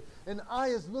splinter. And the eye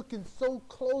is looking so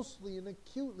closely and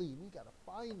acutely. We got to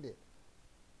find it.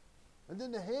 And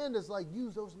then the hand is like,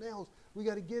 use those nails. We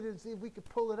got to get it and see if we can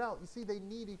pull it out. You see, they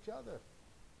need each other.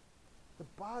 The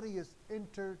body is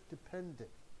interdependent.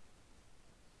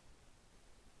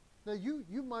 Now,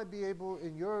 you might be able,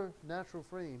 in your natural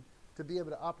frame, to be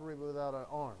able to operate without an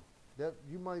arm. That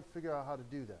you might figure out how to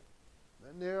do that.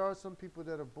 And there are some people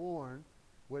that are born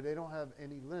where they don't have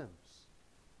any limbs.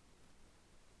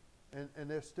 And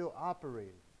they're still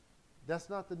operating. That's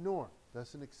not the norm.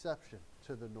 That's an exception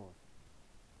to the norm.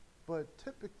 But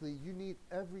typically, you need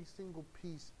every single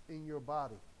piece in your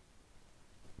body.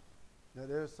 Now,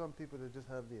 there are some people that just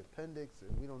have the appendix,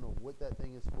 and we don't know what that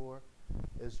thing is for.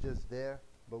 It's just there.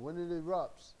 But when it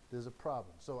erupts, there's a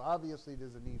problem. So obviously,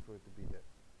 there's a need for it to be there.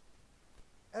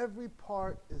 Every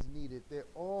part is needed. They're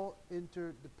all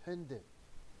interdependent.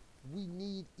 We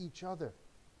need each other.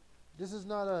 This is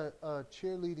not a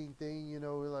cheerleading thing, you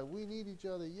know, we're like, we need each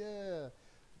other, yeah.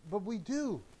 But we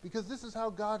do, because this is how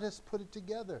God has put it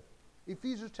together.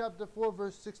 Ephesians chapter 4,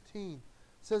 verse 16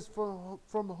 says,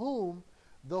 from whom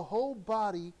the whole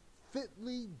body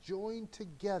fitly joined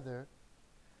together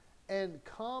and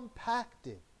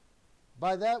compacted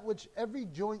by that which every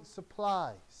joint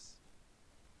supplies,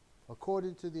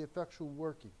 according to the effectual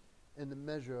working in the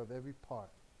measure of every part,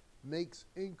 makes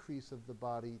increase of the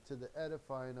body to the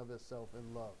edifying of itself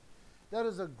in love. That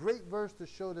is a great verse to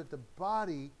show that the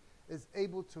body is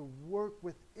able to work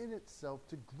within itself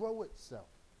to grow itself.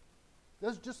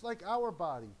 That's just like our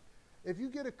body. If you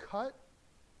get a cut,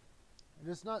 and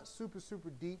it's not super, super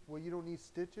deep where you don't need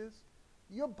stitches,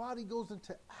 your body goes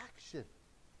into action.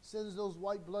 Sends those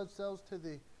white blood cells to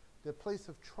the place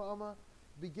of trauma,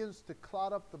 begins to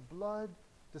clot up the blood,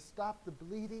 to stop the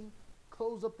bleeding,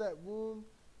 close up that wound.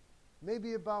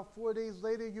 Maybe about 4 days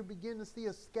later, you begin to see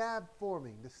a scab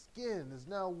forming. The skin is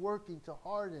now working to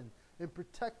harden and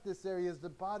protect this area as the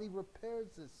body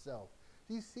repairs itself.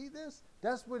 Do you see this?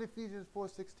 That's what Ephesians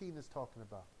 4:16 is talking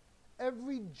about.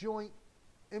 Every joint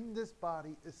in this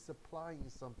body is supplying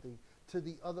something to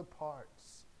the other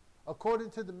parts, according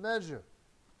to the measure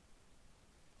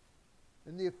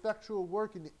and the effectual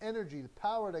working, the energy, the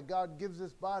power that God gives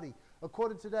this body.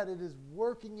 According to that, it is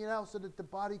working it out so that the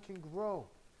body can grow.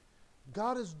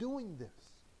 God is doing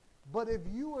this. But if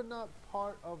you are not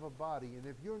part of a body, and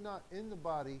if you're not in the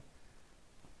body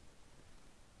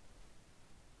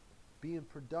being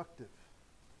productive,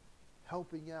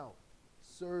 helping out,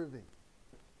 serving,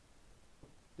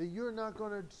 then you're not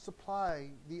going to supply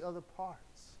the other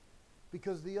parts.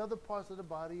 Because the other parts of the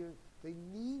body, they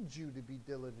need you to be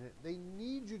diligent. They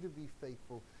need you to be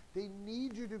faithful. They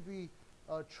need you to be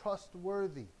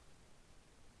trustworthy.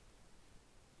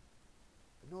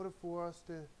 In order for us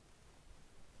to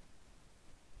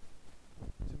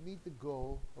meet the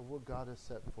goal of what God has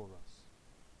set for us.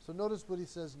 So notice what he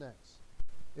says next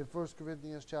in 1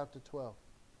 Corinthians chapter 12.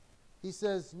 He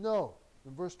says, no,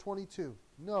 in verse 22,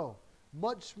 no,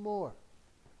 much more.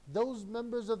 Those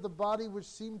members of the body which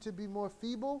seem to be more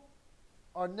feeble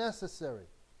are necessary.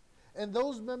 And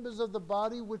those members of the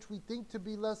body which we think to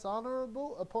be less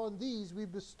honorable, upon these we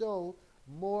bestow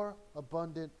more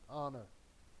abundant honor.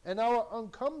 And our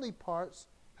uncomely parts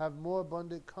have more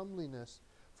abundant comeliness,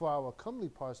 for our comely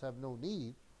parts have no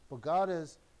need, but God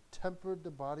has tempered the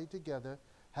body together,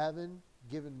 having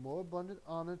given more abundant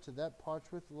honor to that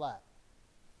part with lack.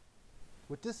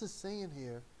 What this is saying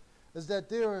here is that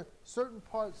there are certain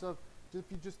parts of, if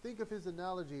you just think of his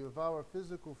analogy of our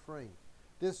physical frame,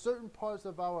 there's certain parts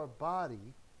of our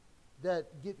body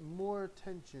that get more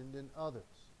attention than others.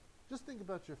 Just think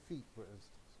about your feet, for instance.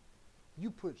 You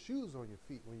put shoes on your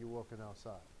feet when you're walking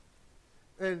outside.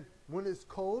 And when it's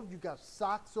cold, you got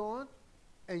socks on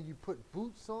and you put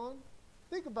boots on.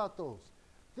 Think about those.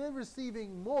 They're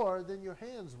receiving more than your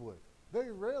hands would.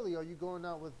 Very rarely are you going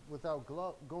out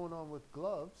going on with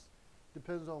gloves.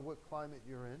 Depends on what climate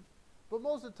you're in. But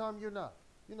most of the time you're not.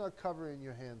 You're not covering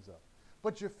your hands up.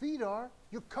 But your feet are.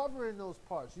 You're covering those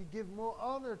parts. You give more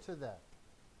honor to that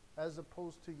as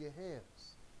opposed to your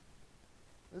hands.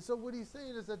 And so what he's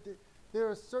saying is that there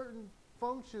are certain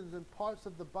functions and parts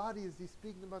of the body, as he's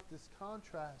speaking about this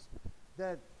contrast,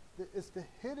 that it's the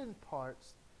hidden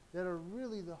parts that are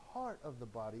really the heart of the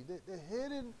body. The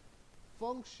hidden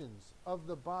functions of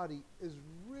the body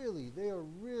they are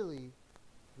really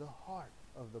the heart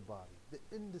of the body, the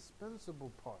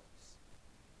indispensable parts.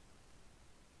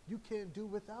 You can't do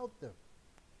without them.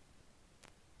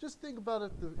 Just think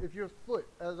about if your foot,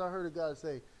 as I heard a guy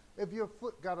say, if your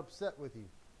foot got upset with you?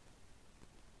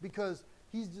 Because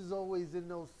he's just always in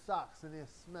those socks and they're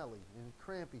smelly and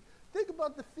crampy. Think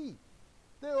about the feet.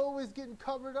 They're always getting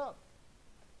covered up.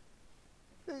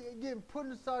 They're getting put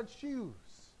inside shoes,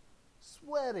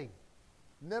 sweating,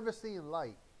 never seeing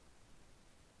light.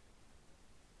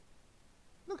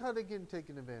 Look how they're getting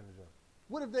taken advantage of.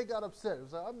 What if they got upset? It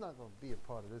was like, I'm not going to be a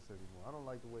part of this anymore. I don't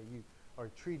like the way you are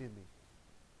treating me.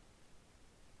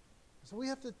 So we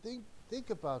have to think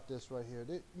about this right here.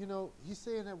 That, you know, he's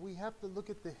saying that we have to look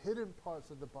at the hidden parts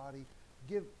of the body,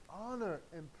 give honor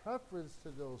and preference to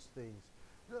those things.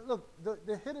 Look,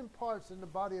 the hidden parts in the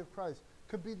body of Christ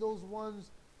could be those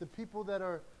ones, the people that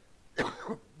are,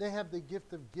 they have the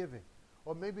gift of giving,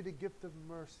 or maybe the gift of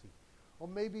mercy, or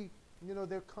maybe, you know,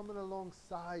 they're coming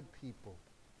alongside people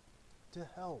to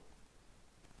help.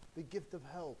 The gift of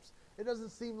helps. It doesn't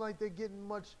seem like they're getting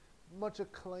much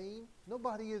acclaim.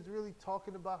 Nobody is really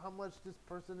talking about how much this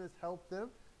person has helped them.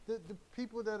 The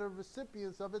people that are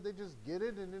recipients of it, they just get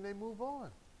it and then they move on.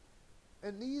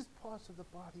 And these parts of the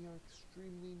body are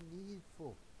extremely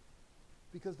needful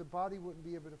because the body wouldn't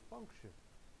be able to function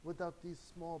without these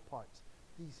small parts,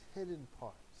 these hidden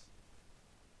parts.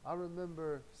 I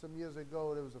remember some years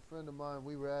ago, there was a friend of mine,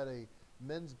 we were at a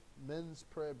men's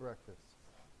prayer breakfast.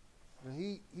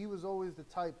 And he was always the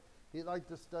type, he liked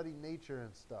to study nature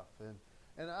and stuff.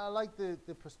 And I liked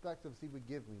the perspectives he would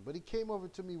give me. But he came over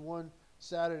to me one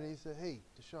Saturday and he said, hey,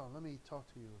 Deshaun, let me talk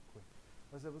to you real quick.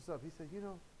 I said, what's up? He said, you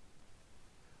know,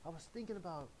 I was thinking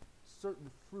about certain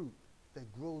fruit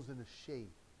that grows in the shade.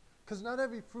 Because not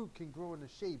every fruit can grow in the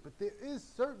shade, but there is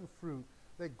certain fruit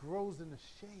that grows in the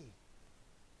shade.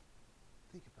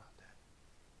 Think about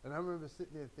that. And I remember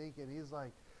sitting there thinking, he's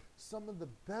like, some of the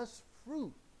best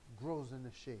fruit grows in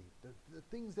the shade. The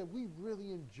things that we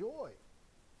really enjoy,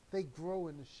 they grow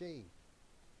in the shade.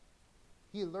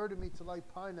 He alerted me to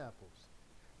like pineapples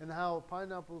and how a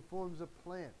pineapple forms a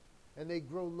plant and they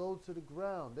grow low to the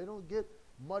ground. They don't get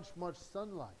much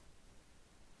sunlight.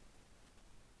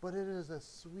 But it is a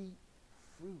sweet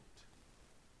fruit.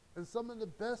 And some of the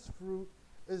best fruit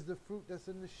is the fruit that's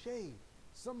in the shade.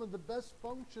 Some of the best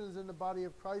functions in the body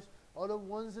of Christ are the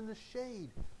ones in the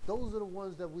shade. Those are the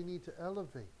ones that we need to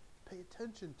elevate, pay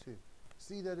attention to.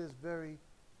 See, that is very,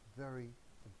 very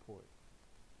important.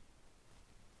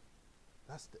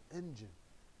 That's the engine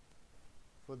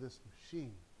for this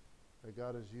machine that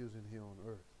God is using here on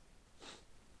earth.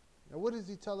 Now, what does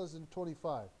he tell us in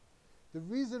 25? The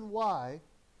reason why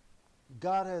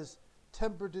God has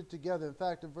tempered it together. In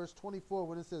fact, in verse 24,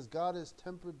 when it says God has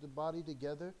tempered the body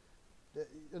together,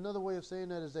 another way of saying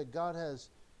that is that God has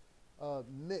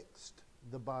mixed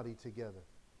the body together.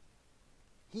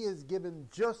 He has given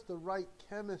just the right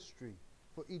chemistry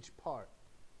for each part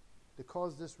to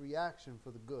cause this reaction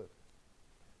for the good.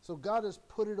 So God has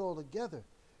put it all together.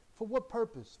 For what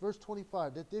purpose? Verse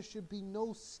 25, that there should be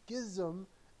no schism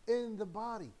in the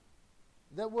body.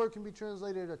 That word can be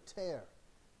translated a tear.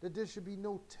 That there should be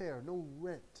no tear, no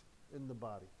rent in the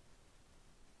body.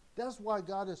 That's why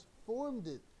God has formed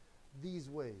it these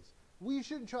ways. We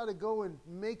shouldn't try to go and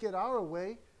make it our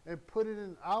way and put it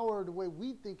in the way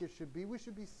we think it should be. We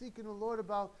should be seeking the Lord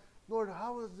about, Lord,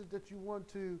 how is it that you want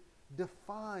to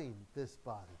define this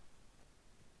body?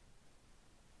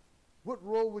 What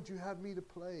role would you have me to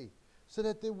play so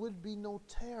that there would be no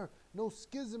tear, no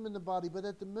schism in the body, but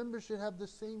that the members should have the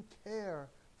same care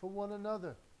for one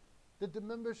another, that the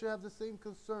members should have the same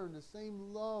concern, the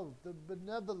same love, the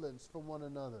benevolence for one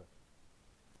another.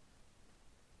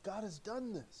 God has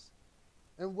done this.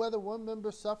 And whether one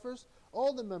member suffers,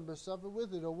 all the members suffer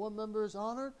with it, or one member is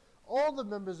honored, all the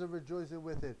members are rejoicing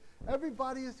with it.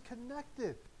 Everybody is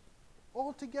connected,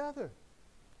 all together.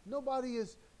 Nobody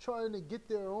is trying to get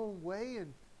their own way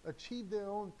and achieve their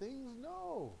own things.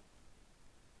 No.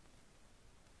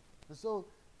 And so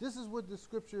this is what the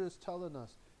scripture is telling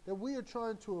us, that we are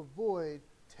trying to avoid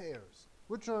tears.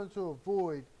 We're trying to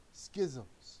avoid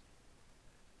schisms.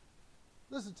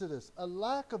 Listen to this. A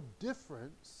lack of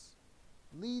difference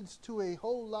leads to a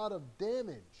whole lot of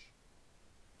damage.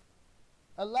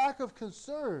 A lack of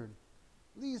concern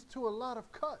leads to a lot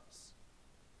of cuts.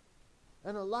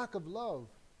 And a lack of love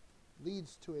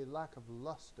leads to a lack of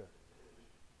luster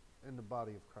in the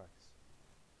body of Christ.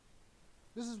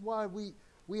 This is why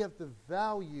we have to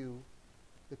value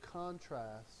the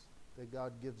contrast that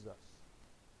God gives us.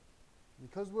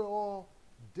 Because we're all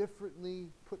differently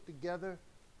put together,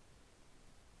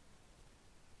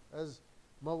 as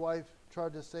my wife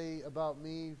tried to say about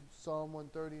me, Psalm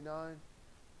 139,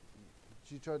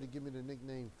 she tried to give me the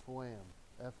nickname Fwam,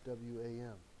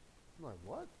 F-W-A-M. I'm like,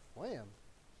 what? Fwam?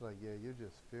 She's like, yeah, you're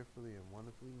just fearfully and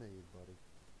wonderfully made, buddy.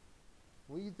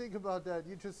 When you think about that,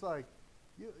 you're just like,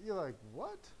 you're like,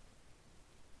 what?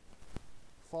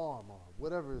 Farm or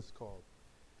whatever it's called.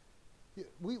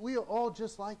 We are all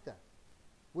just like that.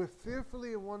 We're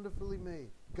fearfully and wonderfully made.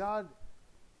 God,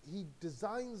 He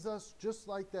designs us just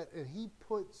like that, and He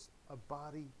puts a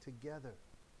body together,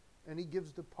 and He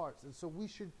gives the parts. And so we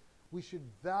should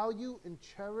value and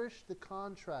cherish the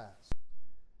contrast,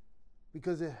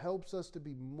 because it helps us to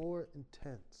be more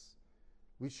intense.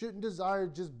 We shouldn't desire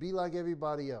to just be like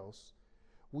everybody else.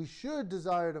 We should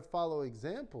desire to follow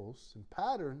examples and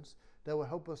patterns that will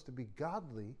help us to be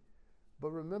godly. But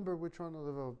remember, we're trying to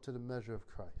live up to the measure of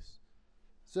Christ.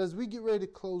 So as we get ready to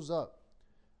close up,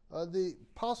 the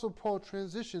Apostle Paul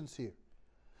transitions here.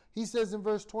 He says in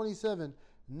verse 27,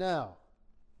 now,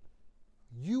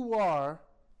 you are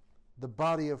the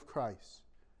body of Christ,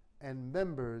 and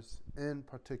members in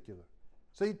particular.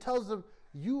 So he tells them,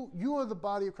 you are the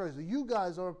body of Christ. You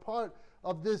guys are a part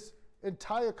of this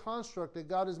entire construct that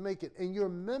God is making, and you're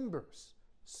members,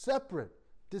 separate,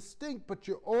 distinct, but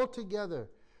you're all together.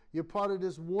 You're part of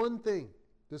this one thing,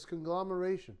 this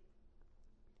conglomeration,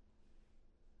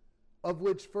 of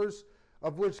which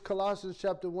Colossians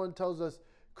chapter 1 tells us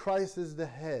Christ is the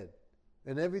head,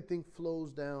 and everything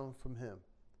flows down from Him.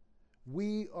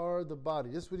 We are the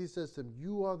body. This is what he says to them.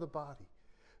 You are the body.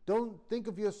 Don't think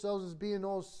of yourselves as being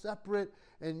all separate,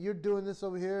 and you're doing this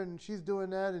over here, and she's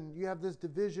doing that, and you have this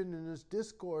division and this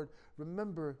discord.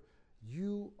 Remember,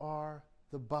 you are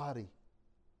the body.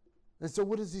 And so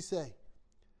what does he say?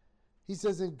 He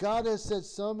says, and God has set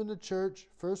some in the church,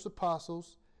 first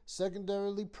apostles,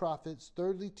 secondarily prophets,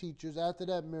 thirdly teachers, after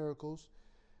that miracles,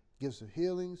 gifts of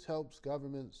healings, helps,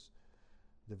 governments,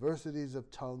 diversities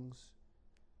of tongues.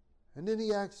 And then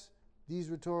he asks these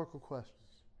rhetorical questions.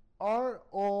 Are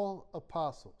all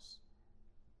apostles?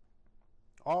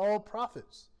 Are all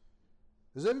prophets?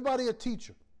 Is everybody a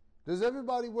teacher? Does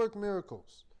everybody work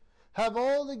miracles? Have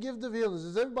all the gift of healing?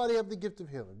 Does everybody have the gift of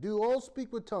healing? Do all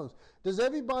speak with tongues? Does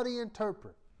everybody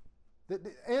interpret?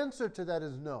 The answer to that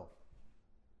is no,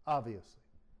 obviously.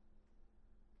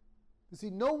 You see,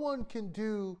 no one can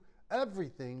do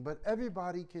everything, but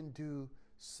everybody can do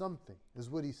something, is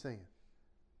what he's saying.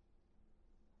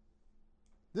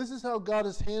 This is how God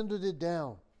has handed it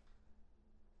down.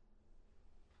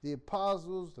 The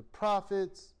apostles, the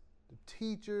prophets, the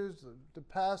teachers, the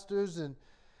pastors, and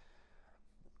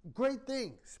great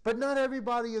things. But not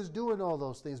everybody is doing all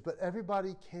those things, but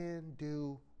everybody can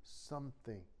do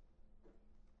something.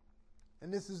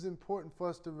 And this is important for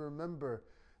us to remember.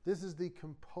 This is the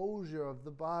composure of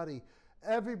the body.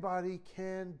 Everybody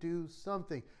can do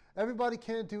something. Everybody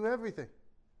can't do everything.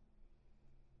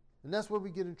 And that's where we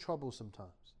get in trouble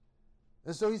sometimes.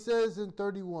 And so he says in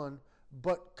 31,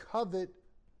 but covet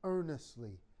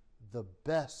earnestly the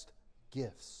best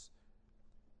gifts.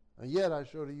 And yet I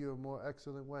show to you a more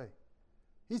excellent way.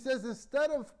 He says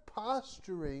instead of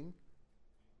posturing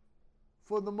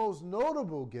for the most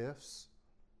notable gifts,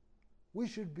 we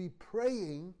should be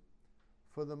praying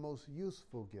for the most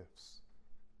useful gifts.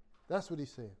 That's what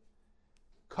he's saying.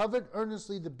 Covet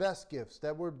earnestly the best gifts.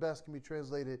 That word best can be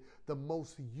translated the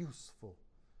most useful.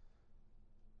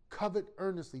 Covet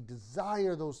earnestly,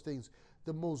 desire those things,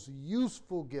 the most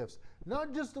useful gifts.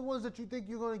 Not just the ones that you think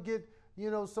you're going to get,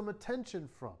 some attention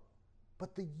from,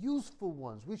 but the useful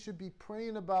ones. We should be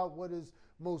praying about what is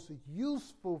most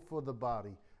useful for the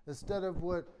body instead of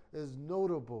what is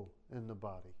notable in the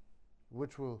body,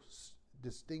 which will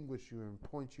distinguish you and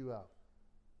point you out.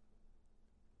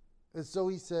 And so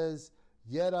he says,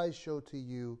 yet I show to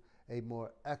you a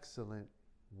more excellent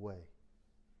way.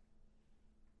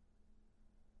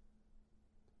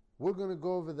 We're going to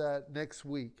go over that next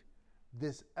week,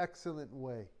 this excellent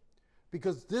way.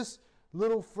 Because this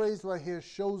little phrase right here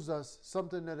shows us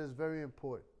something that is very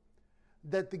important.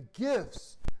 That the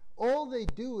gifts, all they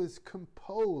do is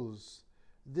compose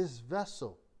this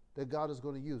vessel that God is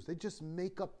going to use. They just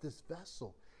make up this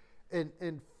vessel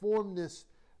and form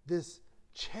this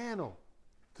channel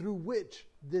through which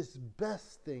this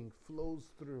best thing flows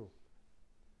through.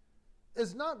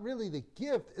 It's not really the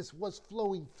gift, it's what's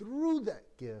flowing through that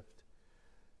gift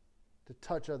to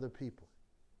touch other people.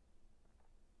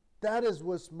 That is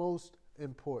what's most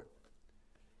important.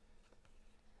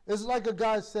 It's like a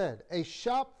guy said, a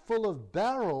shop full of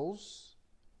barrels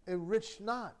enrich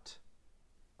not,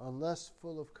 unless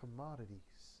full of commodities.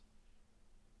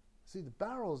 See, the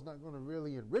barrel is not going to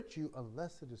really enrich you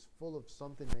unless it is full of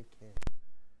something that can.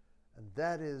 And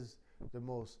that is the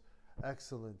most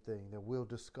excellent thing that we'll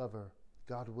discover,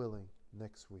 God willing,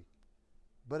 next week.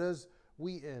 But as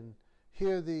we end,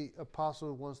 here the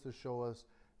apostle wants to show us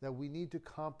that we need to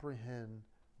comprehend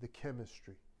the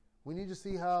chemistry. We need to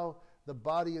see how the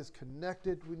body is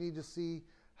connected. We need to see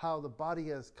how the body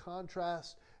has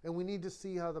contrast. And we need to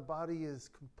see how the body is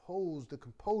composed, the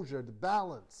composure, the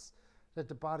balance that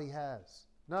the body has.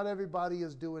 Not everybody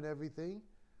is doing everything,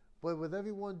 but with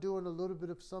everyone doing a little bit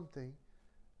of something,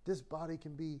 this body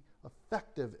can be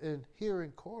effective. And here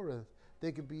in Corinth,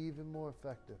 they could be even more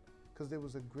effective because there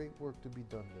was a great work to be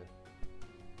done there.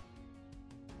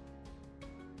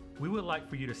 We would like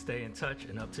for you to stay in touch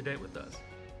and up to date with us.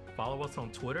 Follow us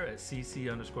on Twitter at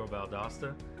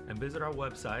cc_Valdosta and visit our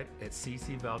website at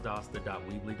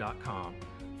ccvaldosta.weebly.com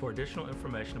for additional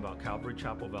information about Calvary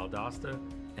Chapel Valdosta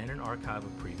and an archive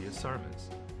of previous sermons.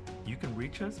 You can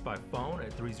reach us by phone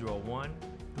at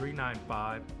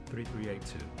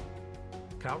 301-395-3382.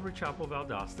 Calvary Chapel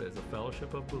Valdosta is a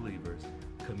fellowship of believers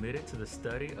committed to the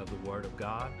study of the Word of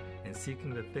God and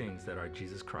seeking the things that are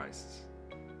Jesus Christ's.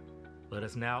 Let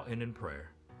us now end in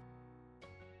prayer.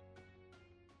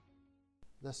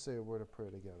 Let's say a word of prayer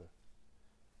together.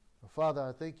 Father,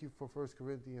 I thank you for 1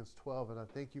 Corinthians 12, and I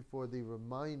thank you for the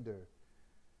reminder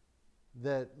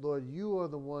that, Lord, you are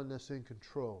the one that's in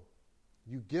control.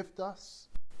 You gift us,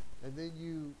 and then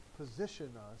you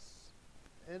position us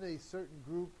in a certain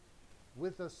group,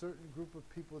 with a certain group of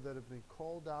people that have been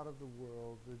called out of the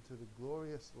world into the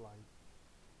glorious light.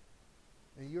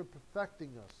 And you're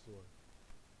perfecting us, Lord.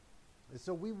 And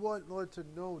so we want, Lord, to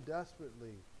know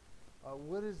desperately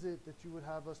what is it that you would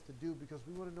have us to do, because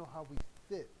we want to know how we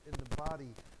fit in the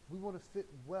body. We want to fit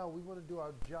well. We want to do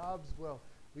our jobs well.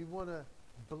 We want to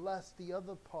bless the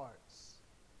other parts.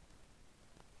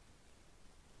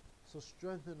 So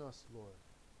strengthen us, Lord,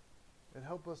 and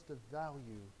help us to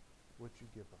value what you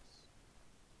give us.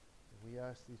 And we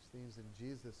ask these things in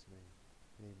Jesus' name.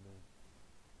 Amen.